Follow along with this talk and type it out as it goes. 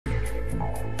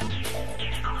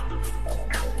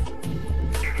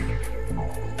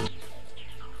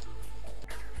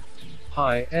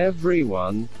Hi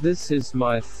everyone, this is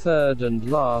my third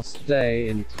and last day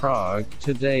in Prague.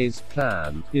 Today's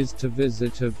plan is to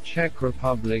visit a Czech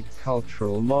Republic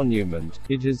cultural monument.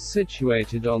 It is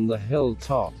situated on the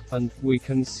hilltop, and we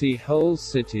can see whole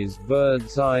city's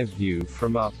bird's eye view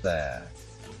from up there.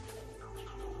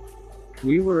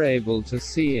 We were able to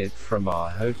see it from our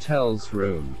hotel's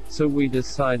room, so we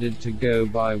decided to go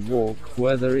by walk.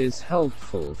 Weather is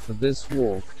helpful for this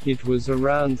walk. It was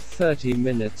around 30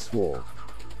 minutes walk.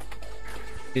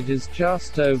 It is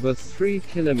just over 3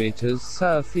 kilometers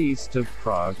southeast of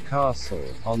Prague Castle,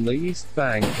 on the east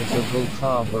bank of the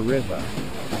Vltava River.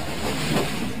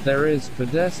 There is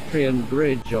pedestrian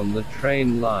bridge on the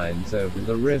train lines over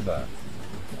the river.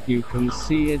 You can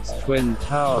see its twin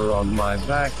tower on my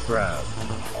background.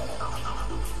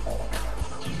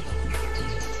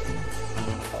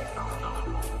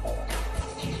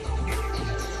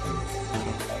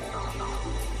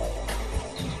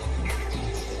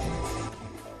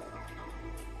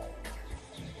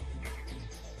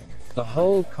 The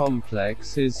whole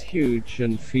complex is huge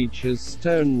and features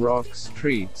stone rock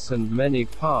streets and many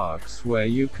parks where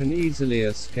you can easily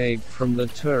escape from the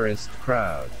tourist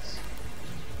crowds.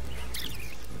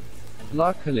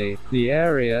 Luckily, the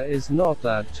area is not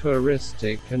that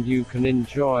touristic and you can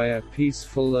enjoy a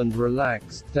peaceful and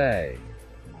relaxed day.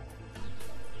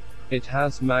 It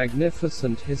has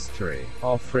magnificent history,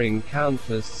 offering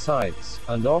countless sights,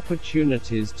 and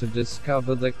opportunities to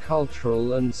discover the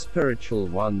cultural and spiritual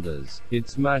wonders,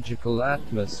 its magical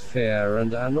atmosphere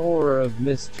and an aura of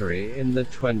mystery in the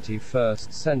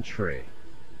 21st century.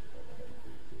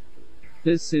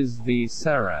 This is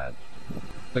VYSEHRAD.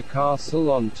 The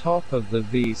castle on top of the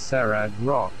VYSEHRAD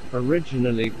rock,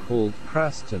 originally called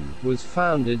Kraston, was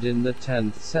founded in the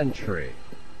 10th century.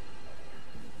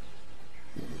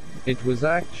 It was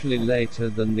actually later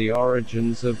than the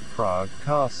origins of Prague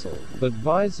Castle, but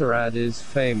VYSEHRAD is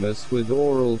famous with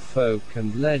oral folk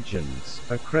and legends,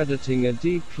 accrediting a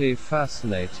deeply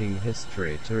fascinating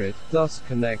history to it, thus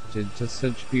connected to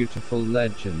such beautiful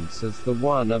legends as the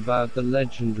one about the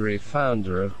legendary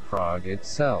founder of Prague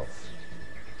itself.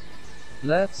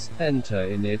 Let's enter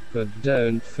in it, but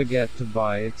don't forget to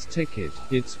buy its ticket.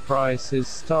 Its price is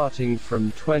starting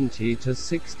from 20 to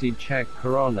 60 Czech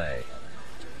korony.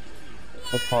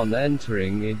 Upon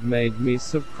entering, it made me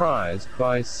surprised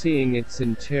by seeing its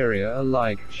interior a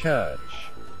like church.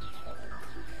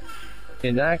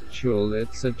 In actual,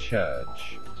 it's a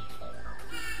church.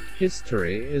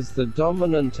 History is the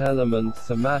dominant element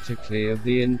thematically of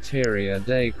the interior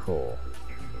decor.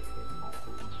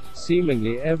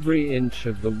 Seemingly every inch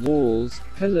of the walls,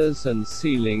 pillars and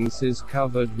ceilings is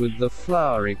covered with the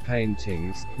flowery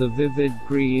paintings, the vivid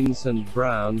greens and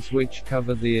browns which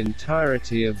cover the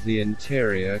entirety of the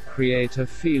interior create a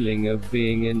feeling of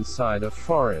being inside a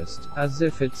forest, as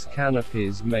if its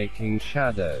canopies making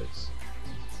shadows.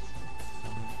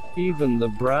 Even the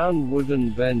brown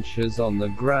wooden benches on the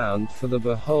ground for the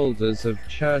beholders of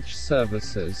church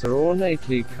services are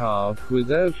ornately carved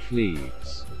with oak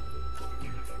leaves.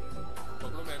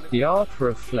 The art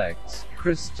reflects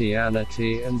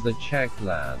Christianity and the Czech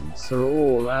lands are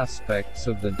all aspects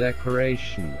of the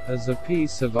decoration. As a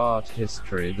piece of art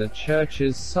history, the church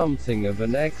is something of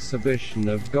an exhibition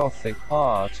of Gothic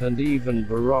art and even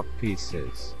baroque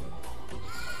pieces.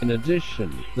 In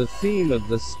addition, the theme of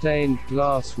the stained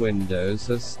glass windows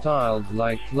are styled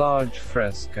like large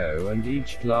fresco, and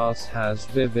each glass has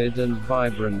vivid and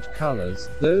vibrant colors,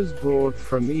 those brought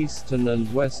from eastern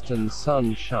and western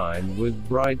sunshine with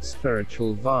bright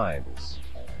spiritual vibes.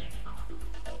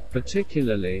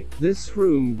 Particularly, this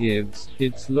room gives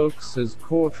its looks as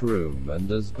courtroom and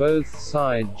as both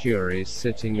side jury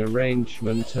sitting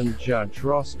arrangement and judge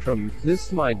rostrum.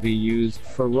 This might be used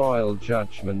for royal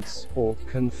judgments, or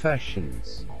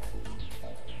confessions.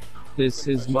 This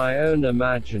is my own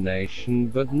imagination,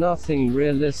 but nothing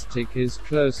realistic is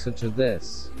closer to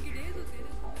this.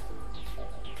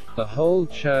 The whole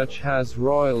church has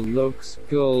royal looks,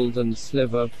 gold and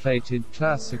silver-plated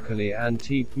classically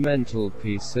antique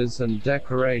mantelpieces and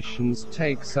decorations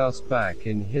takes us back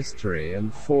in history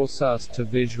and force us to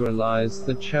visualize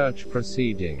the church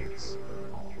proceedings.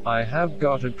 I have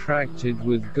got attracted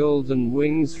with Golden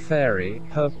Wings Fairy,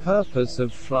 her purpose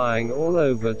of flying all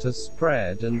over to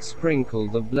spread and sprinkle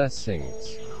the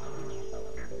blessings.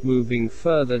 Moving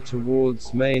further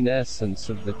towards main essence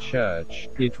of the church,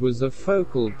 it was a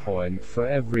focal point for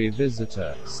every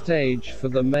visitor, stage for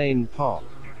the main pop.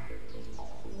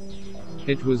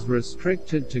 It was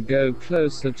restricted to go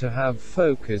closer to have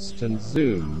focused and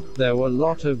zoomed. There were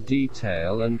lot of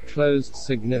detail and closed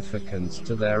significance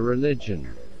to their religion.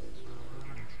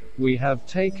 We have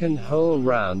taken whole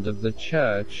round of the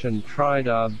church and tried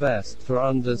our best to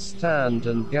understand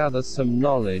and gather some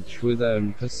knowledge with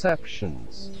own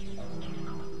perceptions.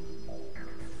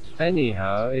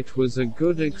 Anyhow, it was a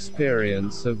good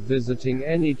experience of visiting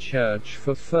any church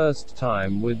for first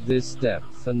time with this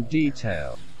depth and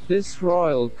detail. This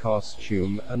royal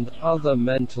costume, and other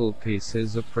mental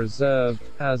pieces are preserved,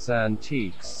 as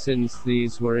antiques since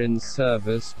these were in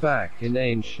service back in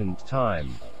ancient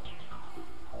time.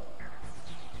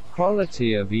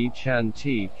 Quality of each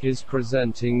antique is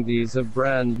presenting. These are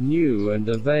brand new and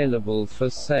available for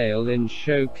sale in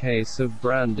showcase of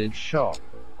branded shop.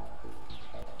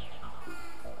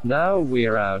 Now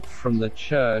we're out from the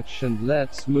church and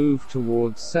let's move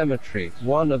towards cemetery,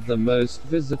 one of the most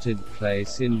visited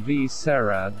place in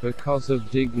VYSEHRAD because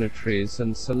of dignitaries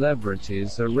and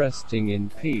celebrities are resting in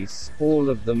peace. All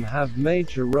of them have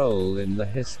major role in the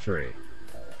history.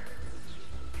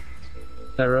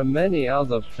 There are many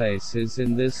other places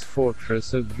in this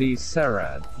fortress of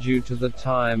VYSEHRAD. Due to the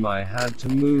time I had to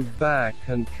move back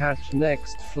and catch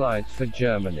next flight for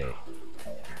Germany.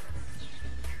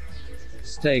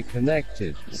 Stay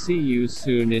connected. See you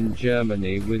soon in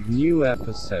Germany with new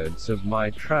episodes of my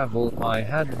travel. I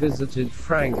had visited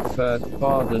Frankfurt,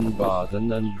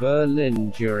 Baden-Baden and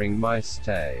Berlin during my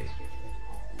stay.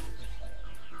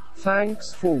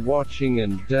 Thanks for watching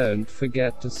and don't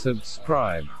forget to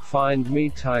subscribe. Find me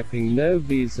typing no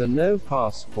visa no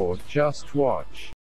passport just watch.